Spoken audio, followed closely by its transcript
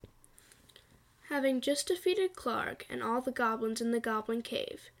Having just defeated Clark and all the goblins in the Goblin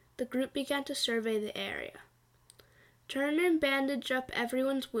Cave, the group began to survey the area. Turnham bandaged up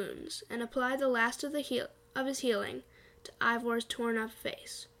everyone's wounds and applied the last of his healing to Ivor's torn-up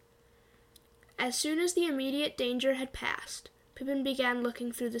face. As soon as the immediate danger had passed, Pippin began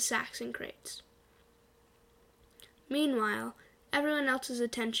looking through the sacks and crates. Meanwhile, everyone else's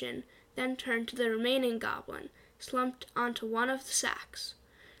attention then turned to the remaining goblin, slumped onto one of the sacks.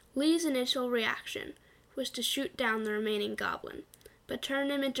 Lee's initial reaction was to shoot down the remaining goblin, but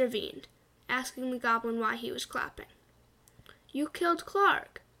Turnham intervened, asking the goblin why he was clapping. "You killed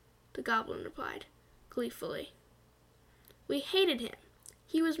Clark," the goblin replied, gleefully. "We hated him.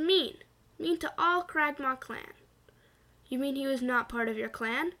 He was mean to all Cragmaw clan." "You mean he was not part of your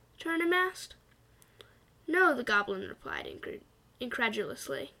clan?" Turnham asked. "No," the goblin replied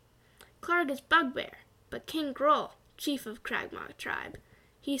incredulously. "Clark is Bugbear, but King Groll, chief of Cragmaw tribe,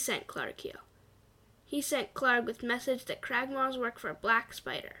 he sent Clark here. He sent Clark with message that Cragmaws work for Black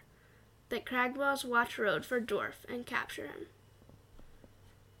Spider, that Cragmaws watch road for Dwarf and capture him."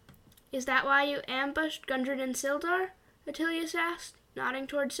 "Is that why you ambushed Gundren and Sildar?" Attilius asked, nodding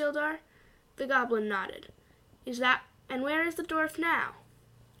toward Sildar. The goblin nodded. And where is the dwarf now?"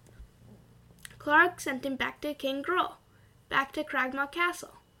 "Clark sent him back to King Groll, back to Cragmaw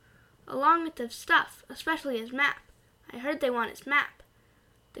Castle, along with his stuff, especially his map. I heard they want his map,"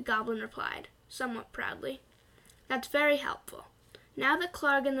 the goblin replied, somewhat proudly. "That's very helpful. Now that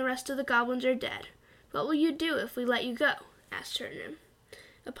Clark and the rest of the goblins are dead, what will you do if we let you go?" asked Turnham.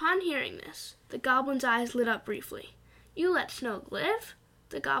 Upon hearing this, the goblin's eyes lit up briefly. "You let Snoke live?"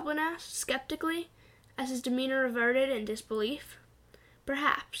 the goblin asked, skeptically, as his demeanor reverted in disbelief.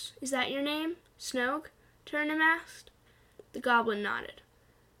 "Perhaps. Is that your name, Snoke?" Turnham asked. The goblin nodded.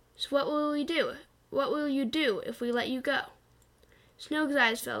 "So what will we do? What will you do if we let you go?" Snoke's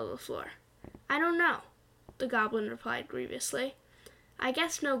eyes fell to the floor. "I don't know," the goblin replied grievously. "I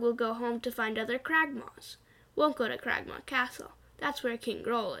guess Snoke will go home to find other Cragmaws. Won't go to Cragmaw Castle. That's where King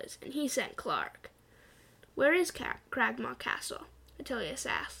Groll is, and he sent Clark." "Where is Cragmaw Castle?" Attilius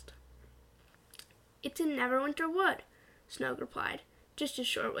asked. "It's in Neverwinter Wood," Snoke replied, "just a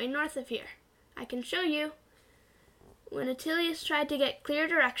short way north of here. I can show you." When Attilius tried to get clear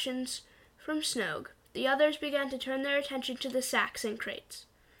directions from Snoke, the others began to turn their attention to the sacks and crates.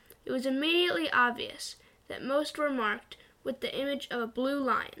 It was immediately obvious that most were marked with the image of a blue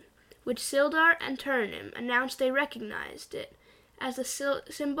lion, which Sildar and Turnham announced they recognized it as the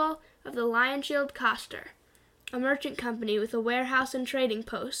symbol of the Lion Shield Coster, a merchant company with a warehouse and trading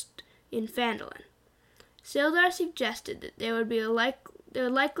post in Phandalin. Sildar suggested that there would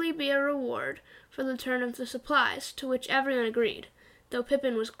likely be a reward for the return of the supplies, to which everyone agreed, though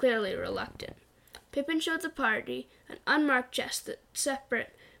Pippin was clearly reluctant. Pippin showed the party an unmarked chest that's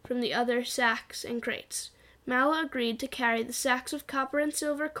separate from the other sacks and crates. Mallow agreed to carry the sacks of copper and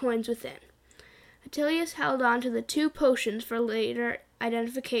silver coins within. Attilius held on to the 2 potions for later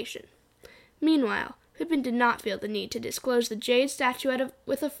identification. Meanwhile, Pippin did not feel the need to disclose the jade statuette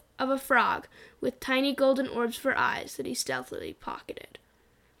of a frog with tiny golden orbs for eyes that he stealthily pocketed.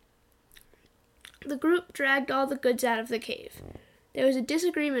 The group dragged all the goods out of the cave. There was a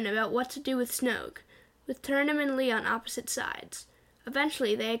disagreement about what to do with Snoke, with Turnham and Lee on opposite sides.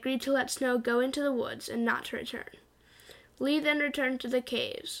 Eventually, they agreed to let Snoke go into the woods and not to return. Lee then returned to the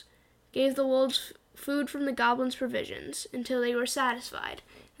caves, gave the wolves food from the goblins' provisions until they were satisfied,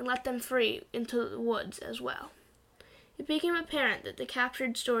 and let them free into the woods as well. It became apparent that the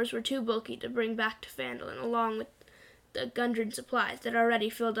captured stores were too bulky to bring back to Phandalin along with the Gundren supplies that already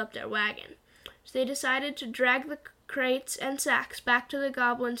filled up their wagon, so they decided to drag the crates and sacks back to the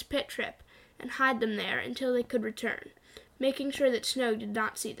goblins' pit trip and hide them there until they could return, making sure that Snoke did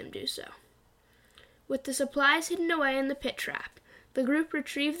not see them do so. With the supplies hidden away in the pit trap, the group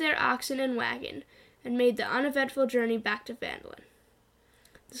retrieved their oxen and wagon and made the uneventful journey back to Phandalin.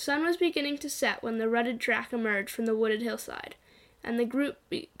 The sun was beginning to set when the rutted track emerged from the wooded hillside, and the group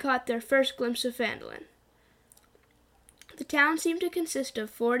caught their first glimpse of Phandalin. The town seemed to consist of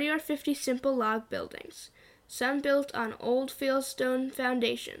 40 or 50 simple log buildings, some built on old fieldstone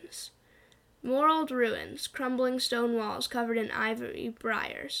foundations. More old ruins, crumbling stone walls covered in ivy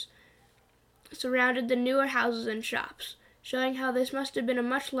briars, surrounded the newer houses and shops, showing how this must have been a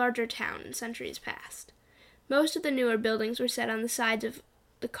much larger town in centuries past. Most of the newer buildings were set on the sides of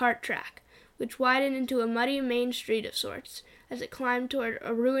the cart track, which widened into a muddy main street of sorts as it climbed toward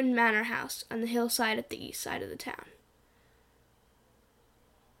a ruined manor house on the hillside at the east side of the town.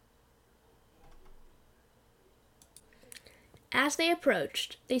 As they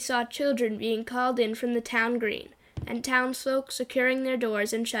approached, they saw children being called in from the town green, and townsfolk securing their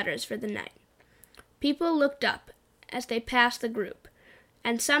doors and shutters for the night. People looked up as they passed the group,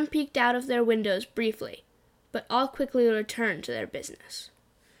 and some peeked out of their windows briefly, but all quickly returned to their business.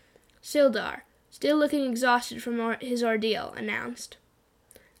 Sildar, still looking exhausted from his ordeal, announced,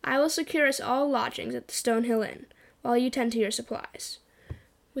 "I will secure us all lodgings at the Stonehill Inn, while you tend to your supplies."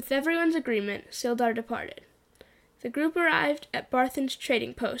 With everyone's agreement, Sildar departed. The group arrived at Barthen's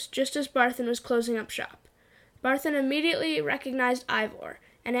trading post just as Barthen was closing up shop. Barthen immediately recognized Ivor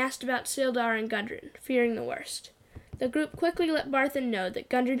and asked about Sildar and Gudrun, fearing the worst. The group quickly let Barthen know that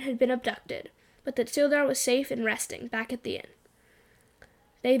Gudrun had been abducted, but that Sildar was safe and resting back at the inn.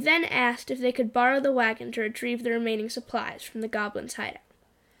 They then asked if they could borrow the wagon to retrieve the remaining supplies from the goblins' hideout.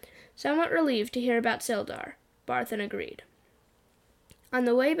 Somewhat relieved to hear about Sildar, Barthen agreed. On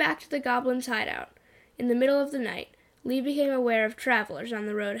the way back to the goblins' hideout, in the middle of the night, Lee became aware of travelers on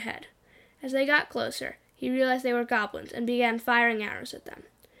the road ahead. As they got closer, he realized they were goblins and began firing arrows at them.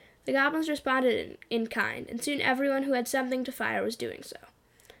 The goblins responded in kind, and soon everyone who had something to fire was doing so.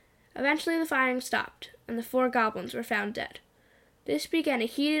 Eventually the firing stopped, and the 4 goblins were found dead. This began a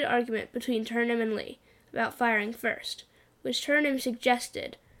heated argument between Turnham and Lee about firing first, which Turnham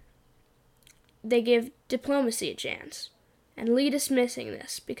suggested they give diplomacy a chance, and Lee dismissing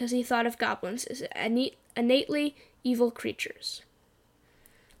this because he thought of goblins as innately evil creatures.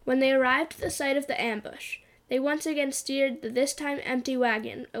 When they arrived at the site of the ambush, they once again steered the this time empty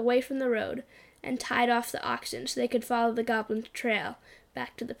wagon away from the road and tied off the oxen so they could follow the goblin trail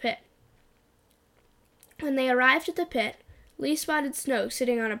back to the pit. When they arrived at the pit, Lee spotted Snoke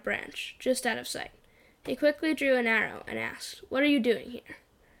sitting on a branch, just out of sight. He quickly drew an arrow and asked, "What are you doing here?"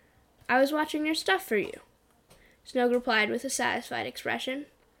 "I was watching your stuff for you," Snoke replied with a satisfied expression.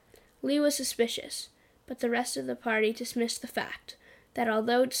 Lee was suspicious, but the rest of the party dismissed the fact that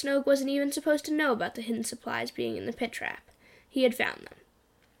although Snoke wasn't even supposed to know about the hidden supplies being in the pit trap, he had found them.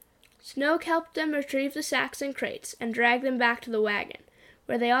 Snoke helped them retrieve the sacks and crates and drag them back to the wagon,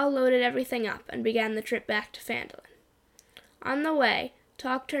 where they all loaded everything up and began the trip back to Phandalin. On the way,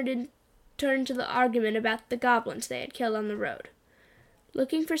 talk turned to the argument about the goblins they had killed on the road.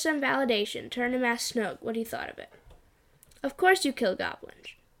 Looking for some validation, Turnham asked Snoke what he thought of it. "Of course you kill goblins,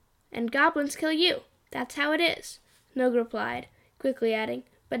 and goblins kill you. That's how it is," Snoke replied, quickly adding,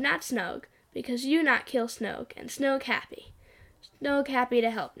 "But not Snoke, because you not kill Snoke, and Snoke happy. Snoke happy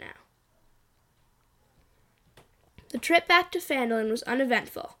to help now." The trip back to Phandalin was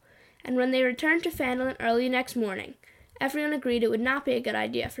uneventful, and when they returned to Phandalin early next morning, everyone agreed it would not be a good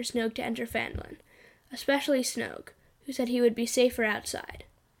idea for Snoke to enter Phandalin, especially Snoke, who said he would be safer outside.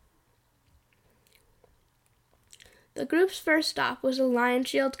 The group's first stop was the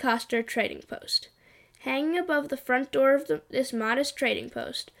Lionshield Coster trading post. Hanging above the front door of this modest trading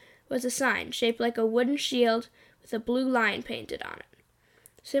post was a sign shaped like a wooden shield with a blue lion painted on it,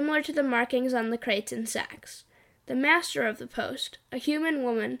 similar to the markings on the crates and sacks. The master of the post, a human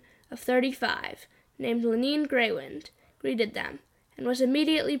woman of 35, named Lenine Greywind, greeted them, and was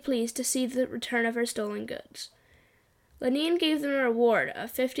immediately pleased to see the return of her stolen goods. Lenine gave them a reward of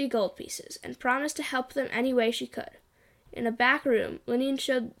 50 gold pieces, and promised to help them any way she could. In a back room, Lenine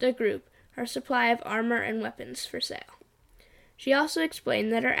showed the group her supply of armor and weapons for sale. She also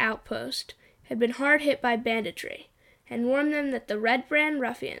explained that her outpost had been hard hit by banditry, and warned them that the Red Brand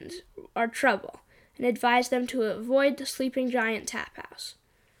ruffians are trouble, and advised them to avoid the Sleeping Giant tap house.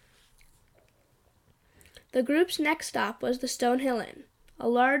 The group's next stop was the Stonehill Inn, a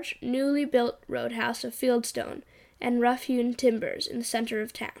large, newly built roadhouse of fieldstone and rough-hewn timbers in the center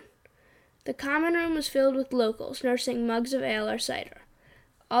of town. The common room was filled with locals nursing mugs of ale or cider,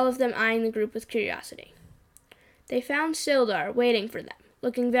 all of them eyeing the group with curiosity. They found Sildar waiting for them,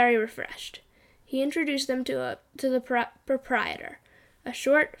 looking very refreshed. He introduced them to the proprietor, a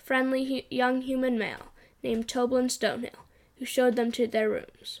short, friendly young human male named Toblin Stonehill, who showed them to their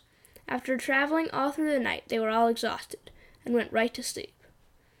rooms. After traveling all through the night, they were all exhausted, and went right to sleep.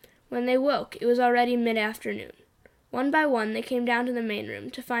 When they woke, it was already mid-afternoon. One by one, they came down to the main room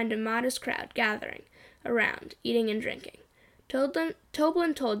to find a modest crowd gathering around, eating and drinking. Toblin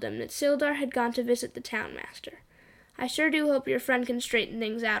told them that Sildar had gone to visit the townmaster. "I sure do hope your friend can straighten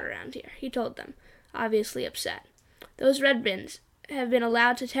things out around here," he told them, obviously upset. "Those Redbins have been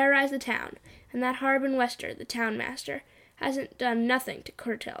allowed to terrorize the town, and that Harbin Wester, the townmaster, hasn't done nothing to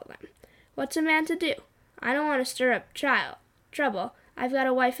curtail them. What's a man to do? I don't want to stir up trouble. I've got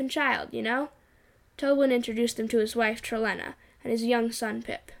a wife and child, you know." Toblin introduced them to his wife, Trelena, and his young son,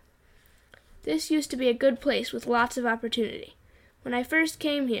 Pip. "This used to be a good place with lots of opportunity. When I first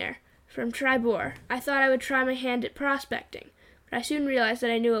came here from Tribor, I thought I would try my hand at prospecting, but I soon realized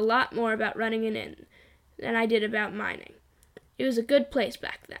that I knew a lot more about running an inn than I did about mining. It was a good place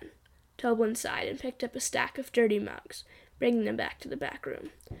back then." Toblin sighed and picked up a stack of dirty mugs, bringing them back to the back room.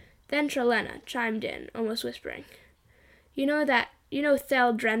 Then Trelena chimed in, almost whispering. You know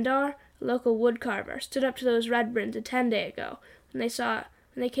Thel Drendar, a local woodcarver, stood up to those Red Brands 10 days ago when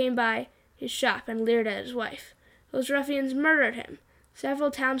they came by his shop and leered at his wife. Those ruffians murdered him.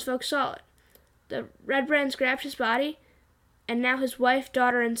 Several townsfolk saw it. The Red Brands grabbed his body, and now his wife,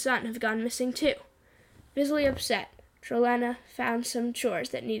 daughter, and son have gone missing too. Busily upset, Trelena found some chores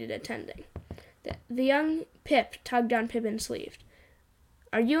that needed attending. The young Pip tugged on Pippin's sleeve.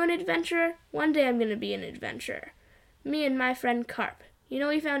 Are you an adventurer? One day I'm going to be an adventurer. Me and my friend Carp. You know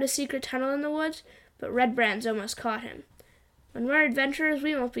he found a secret tunnel in the woods, but Red Brands almost caught him. When we're adventurers,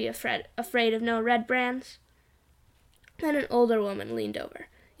 we won't be afraid of no Red Brands. Then an older woman leaned over.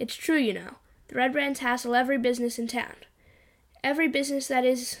 It's true, you know. The Red Brands hassle every business in town. Every business that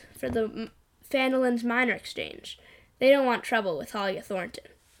is for the Fandolin's Minor Exchange. They don't want trouble with Halia Thornton.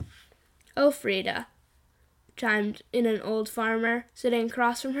 Oh, Frida, chimed in an old farmer sitting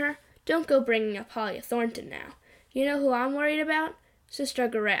across from her, don't go bringing up Halia Thornton now. You know who I'm worried about? Sister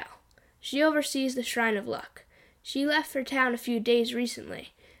Garel. She oversees the Shrine of Luck. She left for town a few days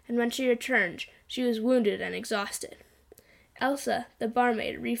recently, and when she returned, she was wounded and exhausted. Elsa, the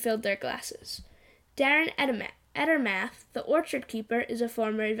barmaid, refilled their glasses. Darren Ettermath, the orchard keeper, is a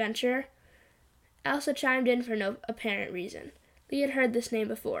former adventurer. Elsa chimed in for no apparent reason. Lee had heard this name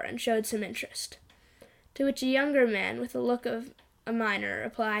before and showed some interest. To which a younger man with the look of a miner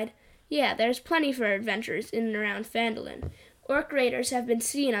replied, Yeah, there's plenty for adventurers in and around Phandalin. Orc raiders have been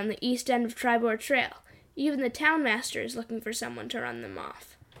seen on the east end of Tribord Trail. Even the townmaster is looking for someone to run them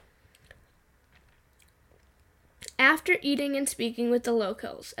off. After eating and speaking with the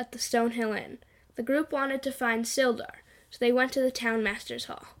locals at the Stonehill Inn, the group wanted to find Sildar, so they went to the townmaster's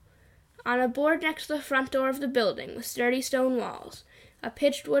hall. On a board next to the front door of the building, with sturdy stone walls, a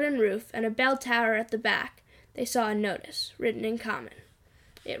pitched wooden roof, and a bell tower at the back, they saw a notice, written in common.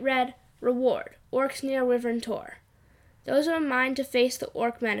 It read, Reward, Orcs near Wyvern Tor. Those of a mind to face the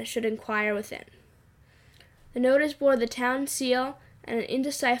orc menace should inquire within. The notice bore the town seal and an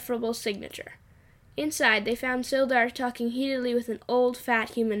indecipherable signature. Inside, they found Sildar talking heatedly with an old,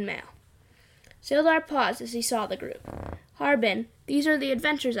 fat human male. Sildar paused as he saw the group. Harbin, these are the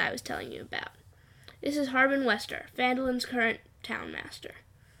adventures I was telling you about. This is Harbin Wester, Phandalin's current townmaster.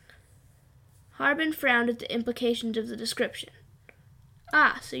 Harbin frowned at the implications of the description.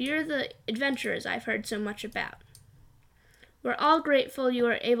 Ah, so you're the adventurers I've heard so much about. We're all grateful you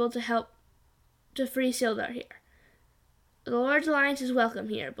were able to help to free Sildar here. The Lord's Alliance is welcome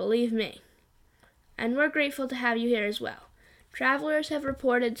here, believe me. And we're grateful to have you here as well. Travelers have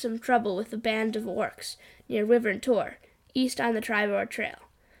reported some trouble with a band of orcs near Wyvern Tor, east on the Tribord Trail.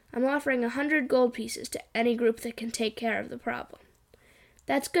 I'm offering 100 gold pieces to any group that can take care of the problem.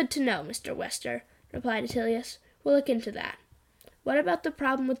 That's good to know, Mr. Wester, replied Attilius. We'll look into that. What about the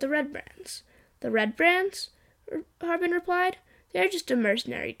problem with the Red Brands? The Red Brands? Harbin replied. They're just a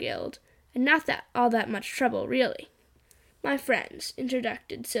mercenary guild, and not all that much trouble, really. My friends,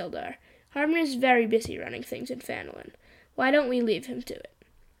 interjected Sildar, Harbin is very busy running things in Phandalin. Why don't we leave him to it?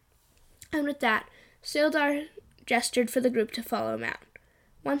 And with that, Sildar gestured for the group to follow him out.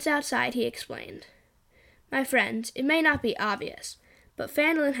 Once outside, he explained. My friends, it may not be obvious, but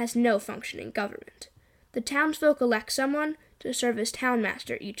Phandalin has no functioning government. The townsfolk elect someone to serve as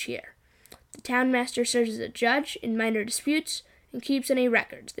townmaster each year. The townmaster serves as a judge in minor disputes and keeps any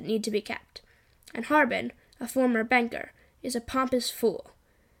records that need to be kept. And Harbin, a former banker, is a pompous fool.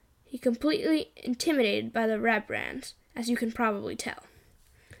 He's completely intimidated by the Red Brands, as you can probably tell.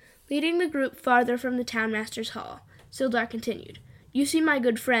 Leading the group farther from the townmaster's hall, Sildar continued, You see my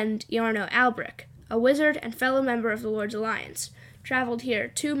good friend Iarno Albric, a wizard and fellow member of the Lord's Alliance, traveled here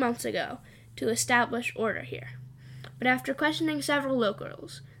 2 months ago to establish order here. But after questioning several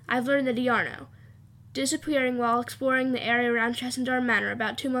locals, I've learned that Iarno, disappearing while exploring the area around Chessendar Manor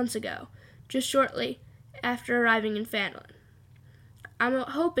about 2 months ago, just shortly after arriving in Phandalin. I'm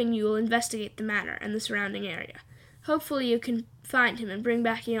hoping you will investigate the manor and the surrounding area. Hopefully you can find him and bring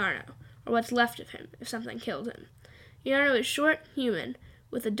back Iarno, or what's left of him, if something killed him. Iarno is short, human,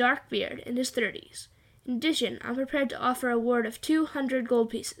 with a dark beard, in his 30s. In addition, I'm prepared to offer a reward of 200 gold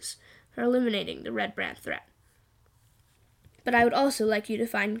pieces for eliminating the Red Brand threat. But I would also like you to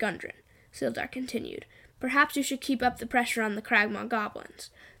find Gundren, Sildar continued. Perhaps you should keep up the pressure on the Cragmaw goblins.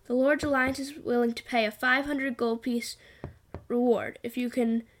 The Lord's Alliance is willing to pay a 500 gold piece reward if you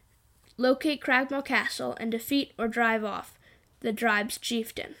can locate Cragmaw Castle and defeat or drive off the tribe's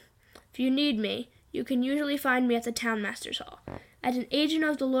chieftain. If you need me, you can usually find me at the Townmaster's Hall. As an agent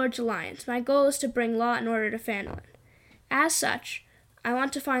of the Lord's Alliance, my goal is to bring law and order to Phandalin. As such, I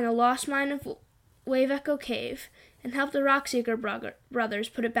want to find the lost mine of Wave Echo Cave and help the Rockseeker brothers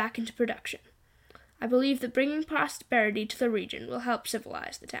put it back into production. I believe that bringing prosperity to the region will help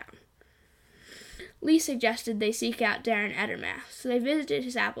civilize the town. Lee suggested they seek out Darren Ettermath, so they visited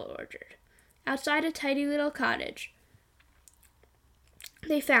his apple orchard. Outside a tidy little cottage,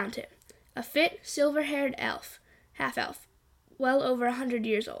 they found him, a fit, silver-haired half-elf, well over 100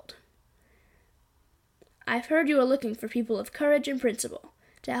 years old. I've heard you are looking for people of courage and principle,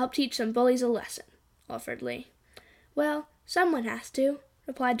 to help teach some bullies a lesson, offered Lee. Well, someone has to,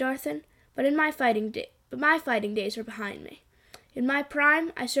 replied Darthan, but my fighting days are behind me. In my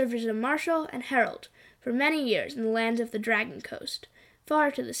prime, I served as a marshal and herald for many years in the lands of the Dragon Coast, far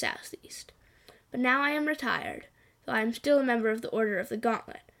to the southeast. But now I am retired, though I am still a member of the Order of the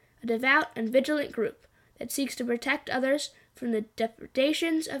Gauntlet, a devout and vigilant group that seeks to protect others from the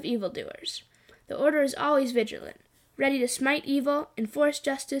depredations of evildoers. The Order is always vigilant, ready to smite evil, enforce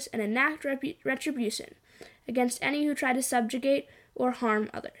justice, and enact retribution against any who try to subjugate or harm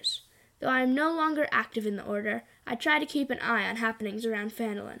others. Though I am no longer active in the Order, I try to keep an eye on happenings around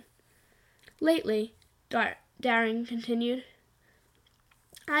Phandalin. Lately, Daring continued,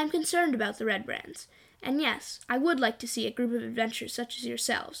 I am concerned about the Red Brands, and yes, I would like to see a group of adventurers such as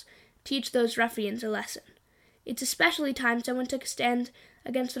yourselves teach those ruffians a lesson. It's especially time someone took a stand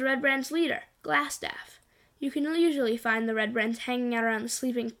against the Red Brands' leader, Glassstaff. You can usually find the Red Brands hanging out around the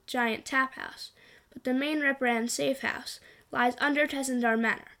sleeping giant tap house, but the main Red Brand safe house lies under Tessendar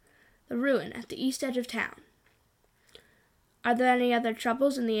Manor, the ruin at the east edge of town. Are there any other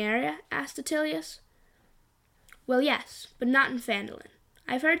troubles in the area? Asked Attilius. Well, yes, but not in Phandalin.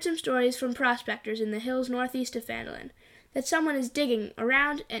 I've heard some stories from prospectors in the hills northeast of Phandalin that someone is digging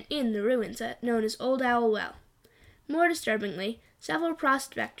around and in the ruins known as Old Owl Well. More disturbingly, several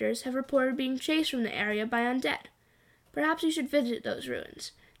prospectors have reported being chased from the area by undead. Perhaps you should visit those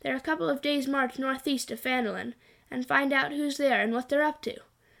ruins. They're a couple of days' march northeast of Phandalin and find out who's there and what they're up to.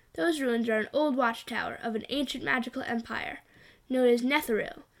 Those ruins are an old watchtower of an ancient magical empire known as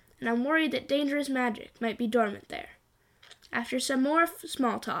Netheril, and I'm worried that dangerous magic might be dormant there. After some more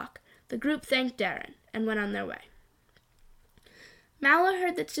small talk, the group thanked Darren and went on their way. Mala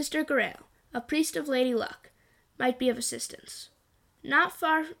heard that Sister Garaele, a priest of Lady Luck, might be of assistance. Not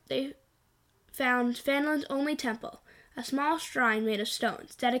far they found Phandalin's only temple, a small shrine made of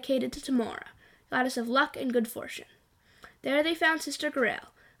stones dedicated to Tamora, goddess of luck and good fortune. There they found Sister Garaele,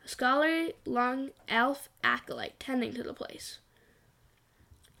 a scholarly long elf acolyte tending to the place.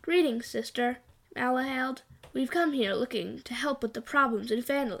 Greetings, sister, Mala hailed. We've come here looking to help with the problems in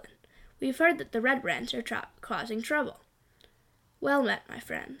Phandalin. We've heard that the Red Brands are causing trouble. Well met, my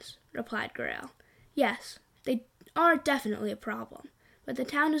friends, replied Garaele. Yes, they are definitely a problem, but the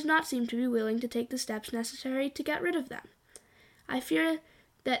town does not seem to be willing to take the steps necessary to get rid of them. I fear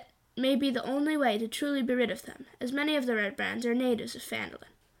that may be the only way to truly be rid of them, as many of the Red Brands are natives of Phandalin.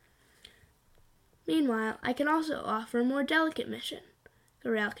 Meanwhile, I can also offer a more delicate mission,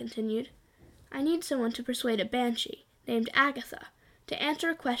 Garaele continued. I need someone to persuade a banshee, named Agatha, to answer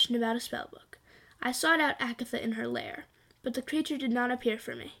a question about a spellbook. I sought out Agatha in her lair, but the creature did not appear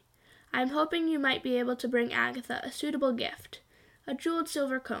for me. I am hoping you might be able to bring Agatha a suitable gift, a jeweled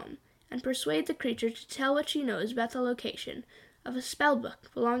silver comb, and persuade the creature to tell what she knows about the location of a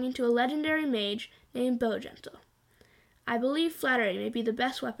spellbook belonging to a legendary mage named Bowgentle. I believe flattery may be the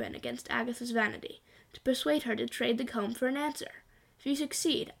best weapon against Agatha's vanity, to persuade her to trade the comb for an answer. If you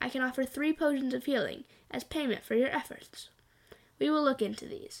succeed, I can offer 3 potions of healing as payment for your efforts. We will look into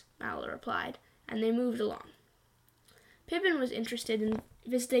these, Mala replied, and they moved along. Pippin was interested in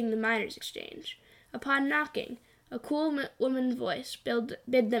visiting the miners' exchange. Upon knocking, a cool woman's voice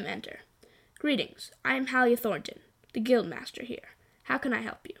bid them enter. Greetings, I am Halia Thornton, the guildmaster here. How can I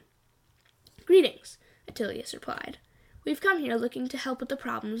help you? Greetings, Attilius replied. We've come here looking to help with the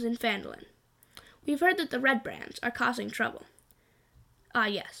problems in Phandalin. We've heard that the Red Brands are causing trouble. Ah,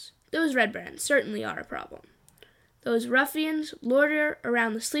 yes, those Red Brands certainly are a problem. Those ruffians loiter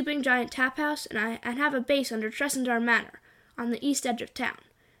around the sleeping giant tap house and have a base under Tessendar Manor, on the east edge of town.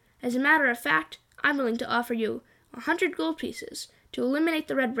 As a matter of fact, I'm willing to offer you 100 gold pieces to eliminate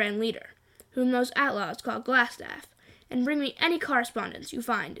the Red Brand leader, whom those outlaws call Glassstaff, and bring me any correspondence you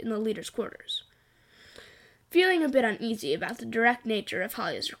find in the leader's quarters. Feeling a bit uneasy about the direct nature of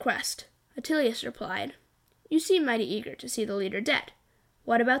Halia's request, Attilius replied, You seem mighty eager to see the leader dead.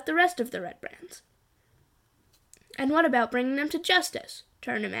 What about the rest of the Red Brands? And what about bringing them to justice?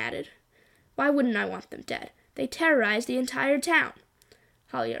 Turnham added. Why wouldn't I want them dead? They terrorize the entire town,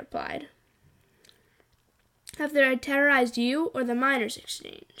 Halia replied. Have they terrorized you or the miners'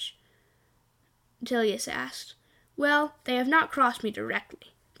 exchange? Attilius asked. Well, they have not crossed me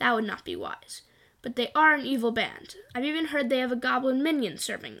directly. That would not be wise. But they are an evil band. I've even heard they have a goblin minion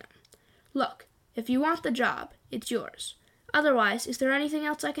serving them. Look, if you want the job, it's yours. Otherwise, is there anything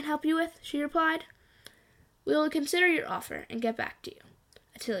else I can help you with?" she replied. "We will consider your offer and get back to you,"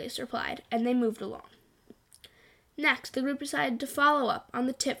 Attilius replied, and they moved along. Next, the group decided to follow up on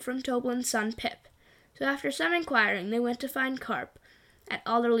the tip from Toblin's son Pip. So after some inquiring, they went to find Carp at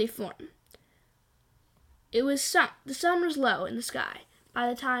Alderleaf Farm. The sun was low in the sky by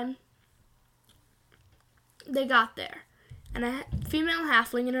the time they got there, and a female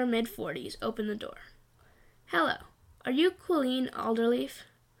halfling in her mid-40s opened the door. "Hello, are you Quilleen Alderleaf?"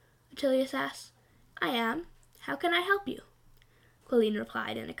 Attilius asked. "I am. How can I help you?" Quilleen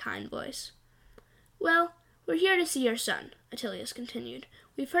replied in a kind voice. "Well, we're here to see your son," Attilius continued.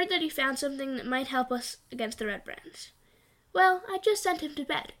 "We've heard that he found something that might help us against the Red Brands." "Well, I just sent him to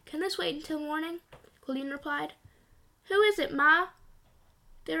bed. Can this wait until morning?" Quilleen replied. "Who is it, Ma?"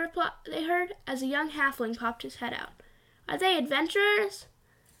 They heard as a young halfling popped his head out. "Are they adventurers?"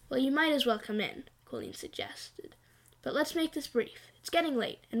 "Well, you might as well come in," Quilleen suggested. "But let's make this brief. It's getting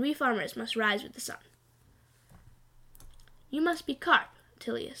late, and we farmers must rise with the sun." "You must be Carp,"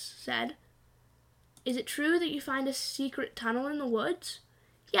 Attilius said. "Is it true that you find a secret tunnel in the woods?"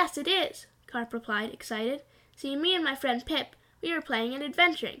 "Yes, it is," Carp replied, excited. "See, me and my friend Pip, we were playing at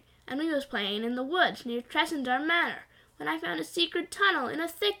adventuring, and we was playing in the woods near Tressendar Manor, when I found a secret tunnel in a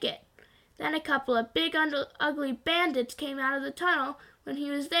thicket. Then a couple of big, ugly bandits came out of the tunnel when he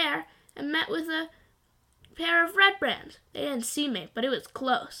was there, and met with a pair of Red Brands. They didn't see me, but it was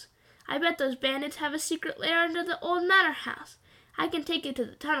close. I bet those bandits have a secret lair under the old manor house. I can take you to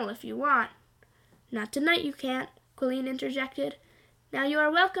the tunnel if you want." "Not tonight, you can't," Quilleen interjected. "Now you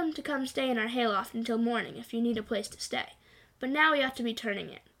are welcome to come stay in our hayloft until morning if you need a place to stay. But now we ought to be turning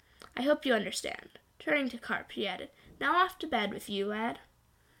in. I hope you understand." Turning to Carp, she added, "Now off to bed with you, lad."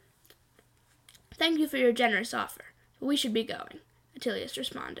 "Thank you for your generous offer, but we should be going," Attilius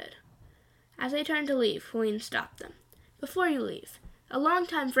responded. As they turned to leave, Quilleen stopped them. "Before you leave, a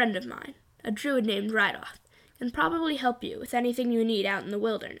long-time friend of mine, a druid named Rydoth, can probably help you with anything you need out in the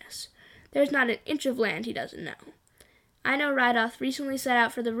wilderness. There's not an inch of land he doesn't know. I know Rydoth recently set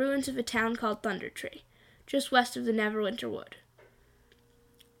out for the ruins of a town called Thundertree, just west of the Neverwinter Wood.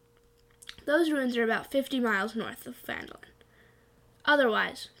 Those ruins are about 50 miles north of Phandalin.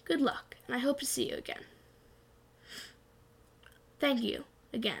 Otherwise, good luck, and I hope to see you again." "Thank you,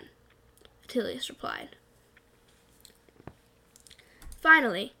 again," Attilius replied.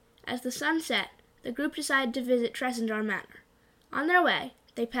 Finally, as the sun set, the group decided to visit Tressendar Manor. On their way,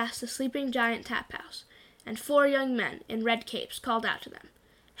 they passed the sleeping giant tap house, and 4 young men in red capes called out to them,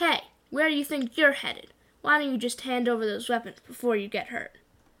 "Hey, where do you think you're headed? Why don't you just hand over those weapons before you get hurt?"